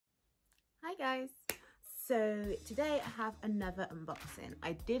Hi guys. So today I have another unboxing.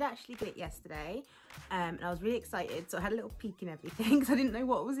 I did actually get it yesterday and I was really excited, so I had a little peek and everything because I didn't know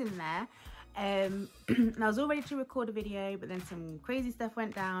what was in there. And I was all ready to record a video, but then some crazy stuff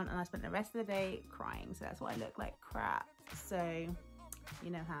went down and I spent the rest of the day crying, so that's why I look like crap. So you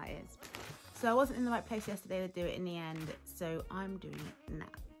know how it is. So I wasn't in the right place yesterday to do it in the end, so I'm doing it now.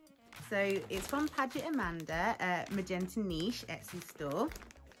 So it's from Paget Amanda at Magentoniche Etsy store.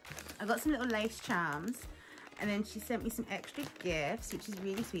 I got some little lace charms, and then she sent me some extra gifts, which is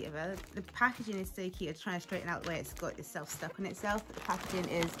really sweet of her. The packaging is so cute. I was trying to straighten out the way it's got itself stuck on itself, but the packaging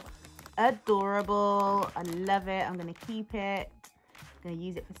is adorable. I love it. I'm going to keep it. I'm going to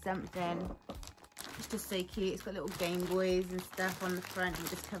use it for something. It's just so cute. It's got little Game Boys and stuff on the front. You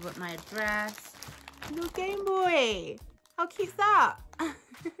just cover up my address. A little Game Boy. How cute's that?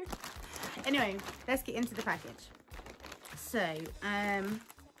 Anyway, let's get into the package. So,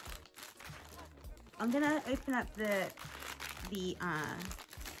 I'm gonna open up the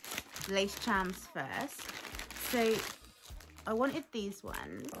lace charms first. So I wanted these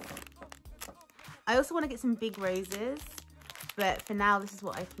ones. I also want to get some big roses, but for now this is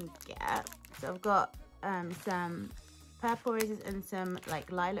what I can get. So I've got some purple roses and some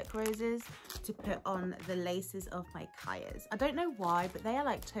like lilac roses to put on the laces of my Kayas. I don't know why, but they are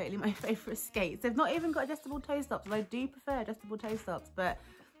like totally my favorite skates. They've not even got adjustable toe stops, and I do prefer adjustable toe stops, but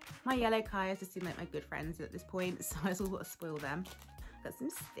my yellow Kayas just seem like my good friends at this point, so I just got to spoil them. Got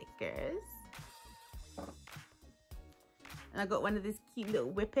some stickers. And I got one of these cute little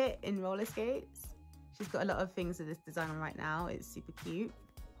Whippet in roller skates. She's got a lot of things with this design on right now. It's super cute.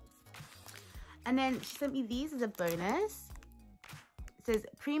 And then she sent me these as a bonus. It says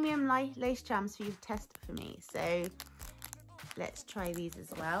premium lace charms for you to test for me. So let's try these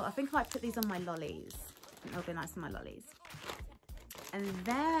as well. I think I might put these on my lollies. I think they'll go nice on my lollies. And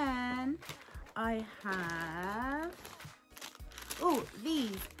then I have, oh,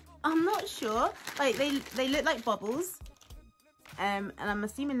 these. I'm not sure. Like they look like bubbles. And I'm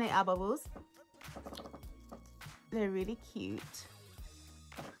assuming they are bubbles. They're really cute.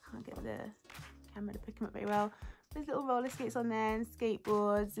 I can't get the camera to pick them up very well. There's little roller skates on there, and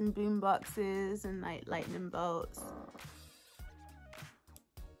skateboards and boom boxes and like lightning bolts.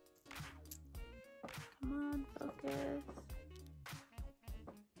 Come on, focus.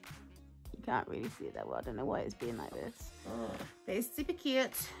 You can't really see it that well. I don't know why it's being like this. But it's super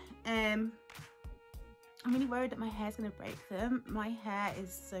cute. I'm really worried that my hair's gonna break them. My hair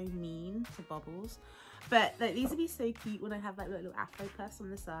is so mean to bubbles. But like, these would be so cute when I have like little afro puffs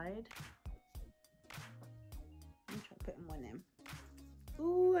on the side. Let me try putting one in.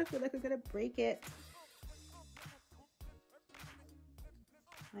 Ooh, I feel like I'm gonna break it.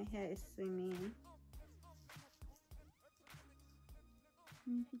 My hair is so mean.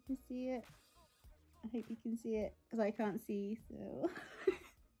 If you can see it. I hope you can see it, because I can't see, so.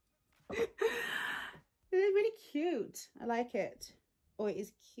 They're really cute. I like it. Oh, it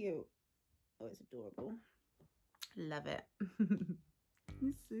is cute. Oh, it's adorable. Love it.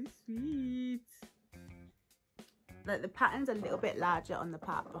 It's so sweet. Like, the pattern's a little bit larger on the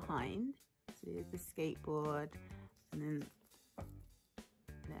part behind. So there's the skateboard, and then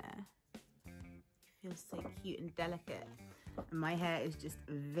there. It feels so cute and delicate. And my hair is just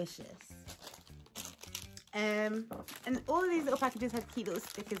vicious. And all of these little packages have cute little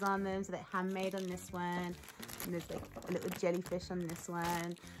stickers on them. So they're handmade on this one, and there's like a little jellyfish on this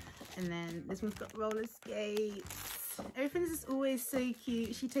one, and then this one's got roller skates. Everything's just always so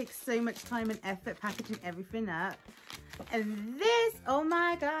cute. She takes so much time and effort packaging everything up. And this, oh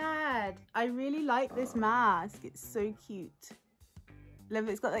my god, I really like this mask. It's so cute. Love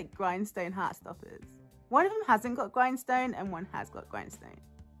it. It's got like grindstone heart stoppers. One of them hasn't got grindstone and one has got grindstone.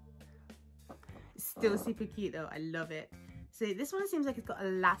 It's still super cute though. I love it. So this one seems like it's got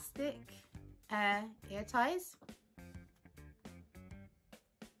elastic ear ties.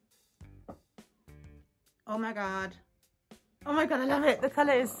 Oh my god. Oh my god, I love it. The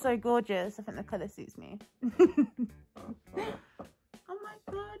colour is so gorgeous. I think the colour suits me. Oh my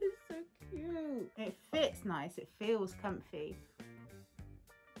god, it's so cute. It fits nice. It feels comfy.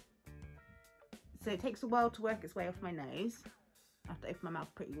 So it takes a while to work its way off my nose. I have to open my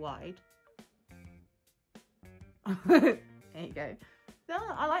mouth pretty wide. There you go. So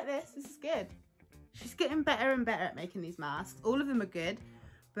I like this. This is good. She's getting better and better at making these masks. All of them are good,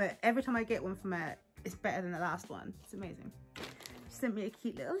 but every time I get one from her, it's better than the last one. It's amazing. She sent me a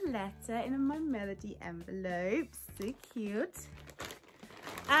cute little letter in my Melody envelope. So cute.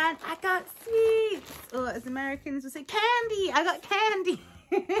 And I got sweets. Or as Americans would say, candy. I got candy.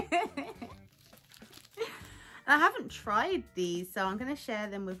 I haven't tried these, so I'm going to share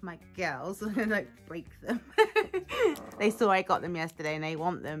them with my girls. I'm going to like break them. They saw I got them yesterday and they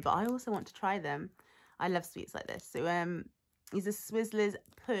want them, but I also want to try them. I love sweets like this. So these are Swizzlers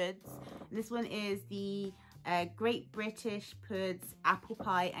Puds. This one is the Great British Puds Apple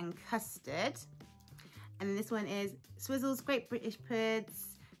Pie and Custard. And then this one is Swizzles Great British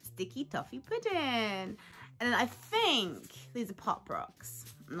Puds Sticky Toffee Pudding. And then I think these are Pop Rocks.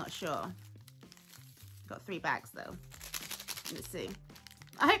 I'm not sure. Got 3 bags though. Let's see.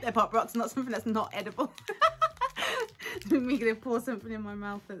 I hope they're Pop Rocks, not something that's not edible. Me gonna pour something in my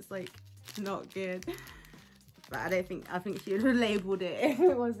mouth that's like not good. But I think she would have labelled it if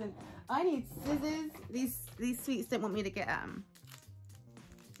it wasn't. I need scissors. These sweets don't want me to get at them.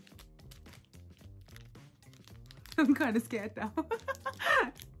 I'm kind of scared now.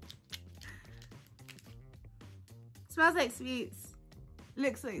 Smells like sweets.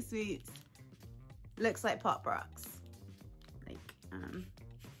 Looks like sweets. Looks like Pop Rocks. Like,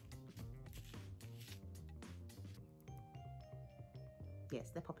 yes,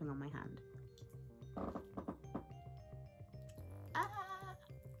 they're popping on my hand.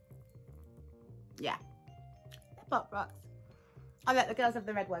 Yeah, they're Pop Rocks. I'll let the girls have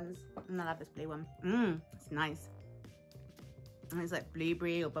the red ones, and I'll have this blue one. It's nice. And it's like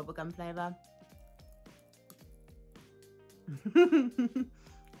blueberry or bubblegum flavour.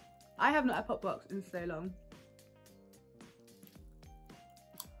 I have not had Pop Rocks in so long.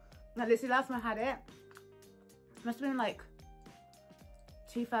 Like literally last time I had it must have been like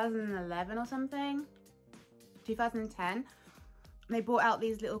 2011 or something, 2010. And they brought out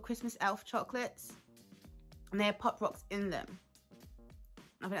these little Christmas elf chocolates and they had Pop Rocks in them.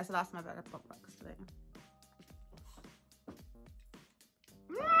 I think that's the last time I've had Pop Rocks today.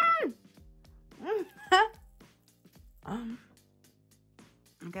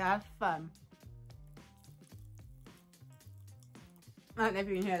 Okay, have fun. I don't know if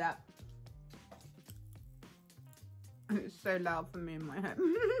you can hear that. It's so loud for me in my head.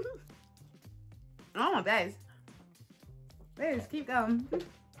 Oh, days. Please, keep going.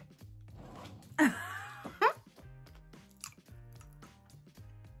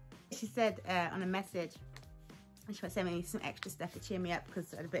 She said on a message, she might send me some extra stuff to cheer me up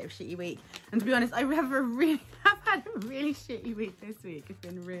because I had a bit of a shitty week. And to be honest, I have had a really shitty week this week. It's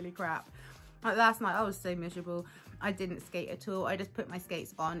been really crap. Like last night, I was so miserable. I didn't skate at all. I just put my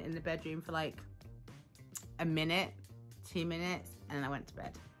skates on in the bedroom for like a minute, 2 minutes, and then I went to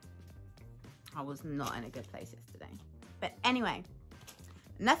bed. I was not in a good place yesterday. But anyway,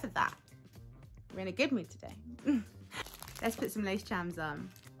 enough of that. We're in a good mood today. Let's put some lace charms on.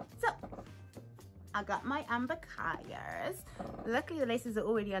 So, I got my ambicayers. Luckily the laces are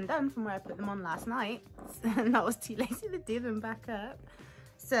already undone from where I put them on last night. And I was too lazy to do them back up.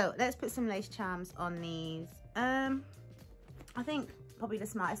 So let's put some lace charms on these. I think probably the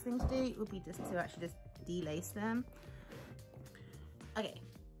smartest thing to do would be just to actually just delace them. Okay,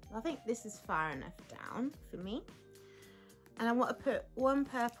 I think this is far enough down for me. And I want to put one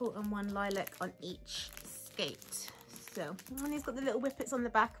purple and one lilac on each skate. So, and he's got the little whippets on the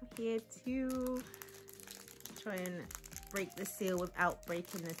back here too. Try and break the seal without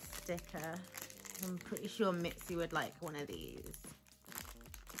breaking the sticker. I'm pretty sure Mitzi would like one of these.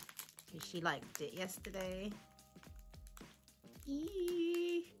 She liked it yesterday.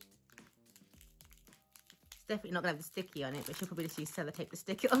 Eee. It's definitely not gonna have the sticky on it, but she'll probably just use sellotape to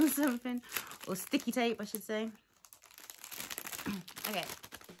stick it on something. Or sticky tape, I should say. Okay.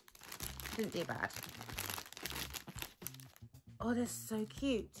 Didn't do bad. Oh, they're so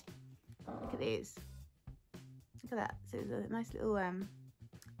cute. Look at these. Look at that. So there's a nice little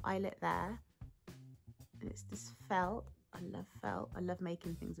eyelet there. And it's just felt. I love felt. I love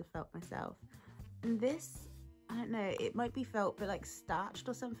making things with felt myself. And this, I don't know, it might be felt but like starched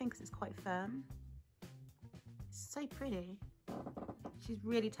or something because it's quite firm. It's so pretty. She's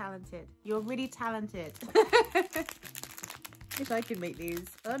really talented. You're really talented. Wish I could make these.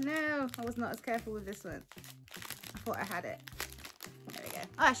 Oh no, I was not as careful with this one. I thought I had it. There we go.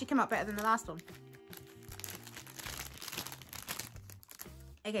 Oh, actually came out better than the last one.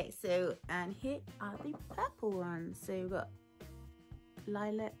 Okay, so, and here are the purple ones. So we've got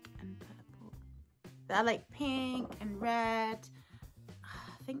lilac and purple. They're like pink and red.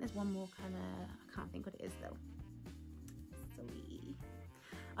 I think there's one more colour. I can't think what it is though. Sorry.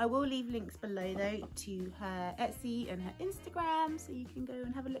 I will leave links below though to her Etsy and her Instagram so you can go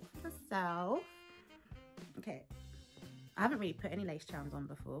and have a look for yourself. Okay. I haven't really put any lace charms on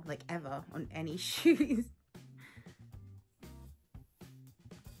before, like ever, on any shoes.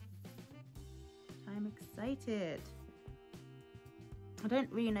 I'm excited. I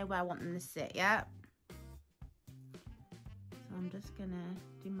don't really know where I want them to sit yet. So I'm just gonna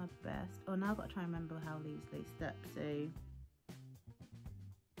do my best. Oh, now I've got to try and remember how these laced up. So,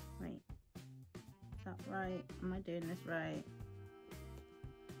 wait, is that right? Am I doing this right?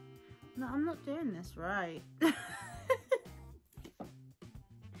 No, I'm not doing this right.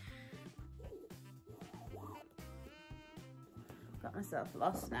 Got myself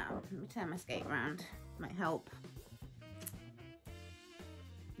lost now. Let me turn my skate around. Might help.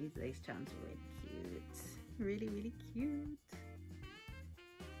 These lace charms are really cute. Really, really cute.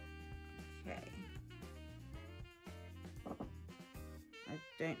 Okay. I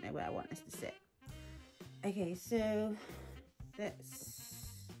don't know where I want this to sit. Okay, so let's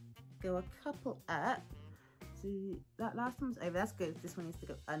go a couple up. So that last one's over. That's good. This one needs to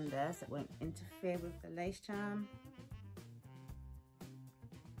go under so it won't interfere with the lace charm.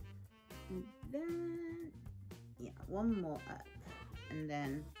 And then, yeah, one more up. And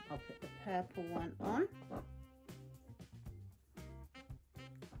then I'll put the purple one on.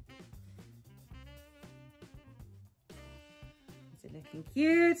 Is it looking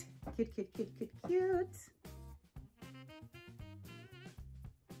cute? Cute, cute, cute, cute, cute.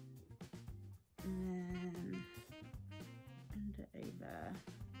 And then under, over,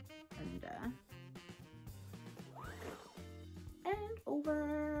 under, and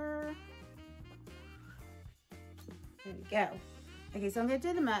over. There we go. Okay, so I'm going to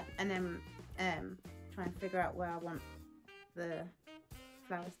do them up and then try and figure out where I want the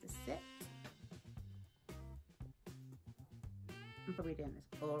flowers to sit. I'm probably doing this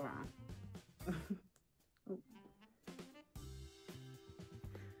all wrong.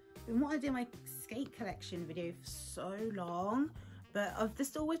 Been wanting to do my skate collection video for so long, but I've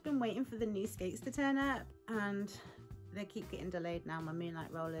just always been waiting for the new skates to turn up, and they keep getting delayed now, my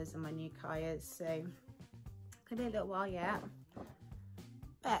Moonlight rollers and my new Kayas, so it's gonna be a little while yet.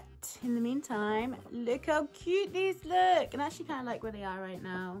 But in the meantime, look how cute these look, and I actually kind of like where they are right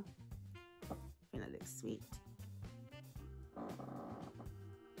now. I think that looks sweet.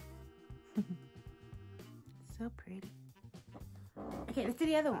 So pretty. Okay, let's do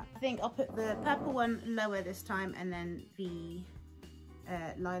the other one. I think I'll put the purple one lower this time and then the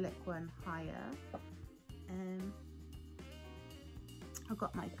lilac one higher. I've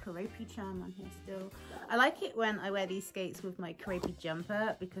got my Keroppi charm on here still. I like it when I wear these skates with my Keroppi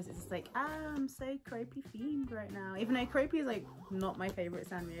jumper because it's like, I'm so Keroppi themed right now. Even though Keroppi is like not my favourite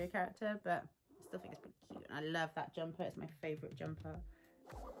Sanrio character, but I still think it's pretty cute. And I love that jumper, it's my favourite jumper.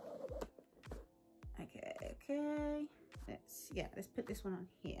 Okay. Let's put this one on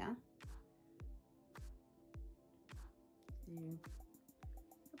here. Do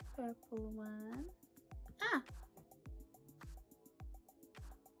the purple one. Ah!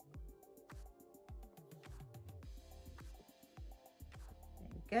 There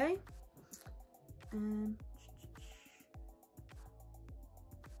we go.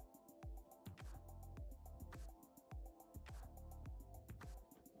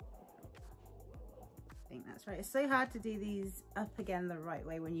 I think that's right. It's so hard to do these up again the right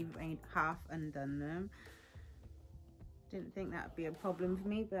way when you've only half undone them. Didn't think that would be a problem for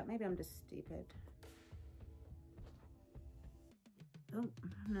me, but maybe I'm just stupid. Oh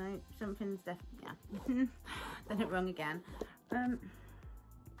no, something's definitely, yeah. Done it wrong again.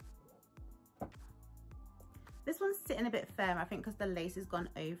 This one's sitting a bit firm, I think, because the lace has gone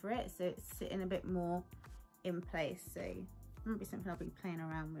over it, so it's sitting a bit more in place. So it might be something I'll be playing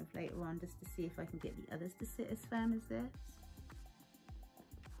around with later on, just to see if I can get the others to sit as firm as this.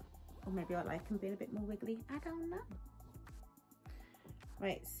 Or maybe I like them being a bit more wiggly, I don't know.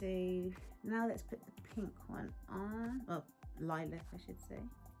 Right, so now let's put the pink one on. Oh, lilac, I should say.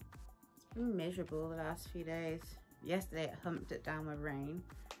 It's been miserable the last few days. Yesterday it humped it down with rain.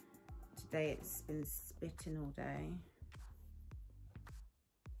 Today it's been spitting all day.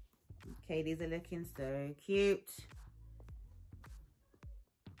 Okay, these are looking so cute.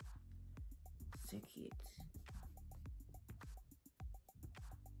 So cute.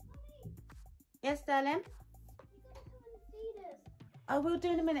 Yes, darling? I will do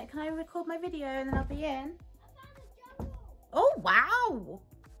in a minute. Can I record my video and then I'll be in? I found a jungle. Oh, wow.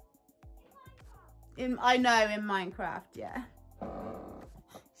 I know, in Minecraft, yeah.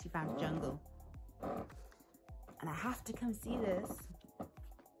 She found a jungle. And I have to come see this.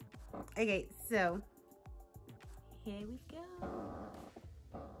 Okay, so here we go.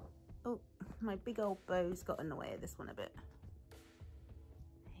 Oh, my big old bow's got in the way of this one a bit.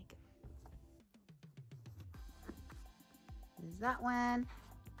 There you go. There's that one.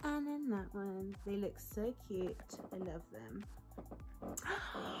 And then that one. They look so cute. I love them.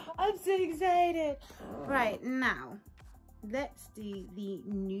 I'm so excited. Right, now let's do the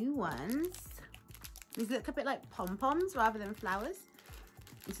new ones. These look a bit like pom-poms rather than flowers.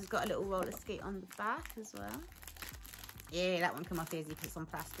 This has got a little roller skate on the back as well. Yeah, that one come off easy because it's on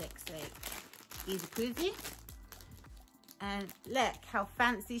plastic, so easy peasy. And look how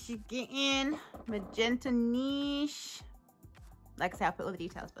fancy she's getting. Magentoniche. Like I say, I'll put all the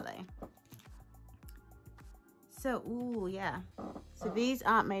details below. So, ooh, yeah. So these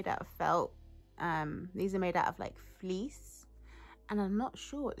aren't made out of felt. These are made out of like fleece. And I'm not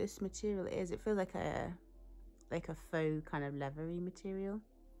sure what this material is. It feels like a faux kind of leathery material.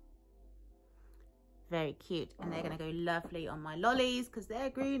 Very cute. And they're going to go lovely on my lollies because they're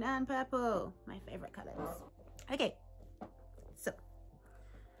green and purple. My favourite colours. Okay. So,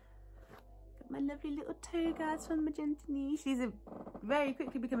 got my lovely little toe guards from Magentoniche. These are very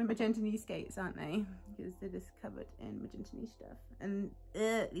quickly becoming Magentoniche skates, aren't they? Because they're just covered in Magentoniche stuff. And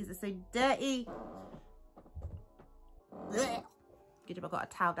these are so dirty. Ugh. Good job I got a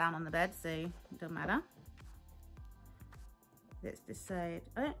towel down on the bed, so it doesn't matter. Let's decide.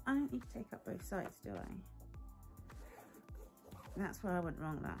 I don't need to take up both sides, do I? And that's where I went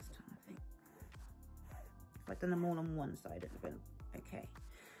wrong last time, I think. If I'd done them all on one side, it would have been okay.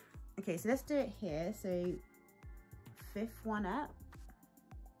 Okay, so let's do it here. So, 5th one up.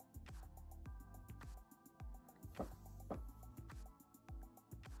 Oh,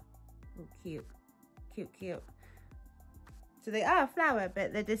 cute. Cute, cute. So they are a flower,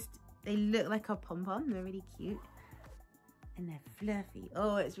 but they look like a pom-pom. They're really cute. And they're fluffy.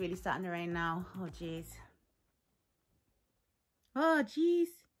 Oh, it's really starting to rain now. Oh, jeez. Oh, jeez.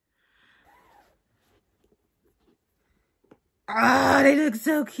 Oh, they look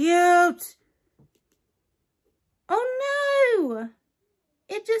so cute. Oh, no.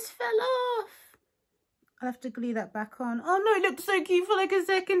 It just fell off. I'll have to glue that back on. Oh, no, it looked so cute for like a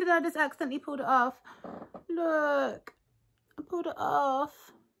second and I just accidentally pulled it off. Look. I pulled it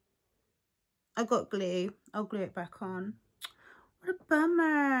off. I got glue. I'll glue it back on. What a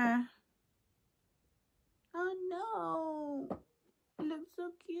bummer. Oh no. It looks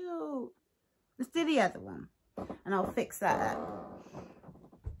so cute. Let's do the other one. And I'll fix that up.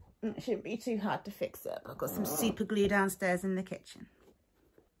 It shouldn't be too hard to fix up. I've got some super glue downstairs in the kitchen.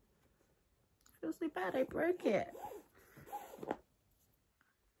 It feels so bad I broke it.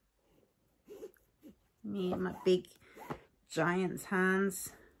 Me and my big giant's hands.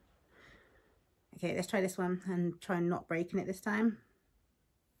 Okay, let's try this one and try not breaking it this time.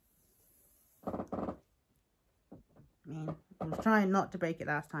 I mean, I was trying not to break it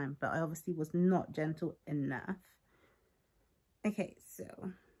last time, but I obviously was not gentle enough. Okay, so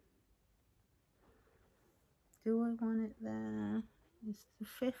do I want it there? It's the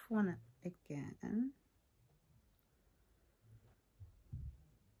 5th one again.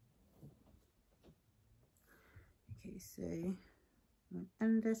 Okay, so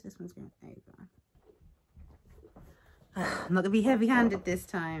and this one's going over. I'm not gonna be heavy-handed this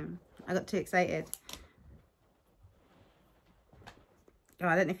time. I got too excited. Oh,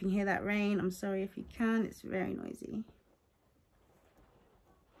 I don't know if you can hear that rain. I'm sorry if you can. It's very noisy.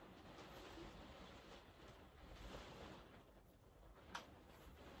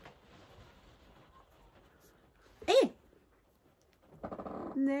 Hey!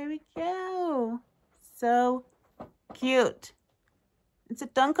 There we go. So cute. It's a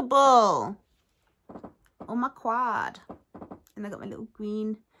dunkable on my quad. And I got my little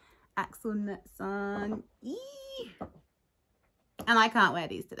green axle nuts on. Eee! And I can't wear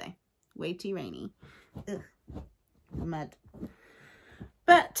these today. Way too rainy. Ugh. Mud.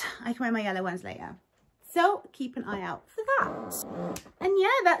 But I can wear my yellow ones later. So keep an eye out for that. And yeah,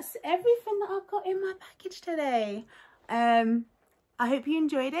 that's everything that I've got in my package today. I hope you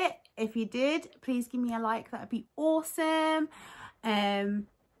enjoyed it. If you did, please give me a like. That would be awesome. And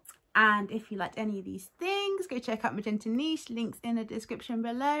if you liked any of these things, go check out Magentoniche. Links in the description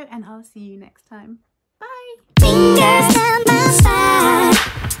below. And I'll see you next time. Bye.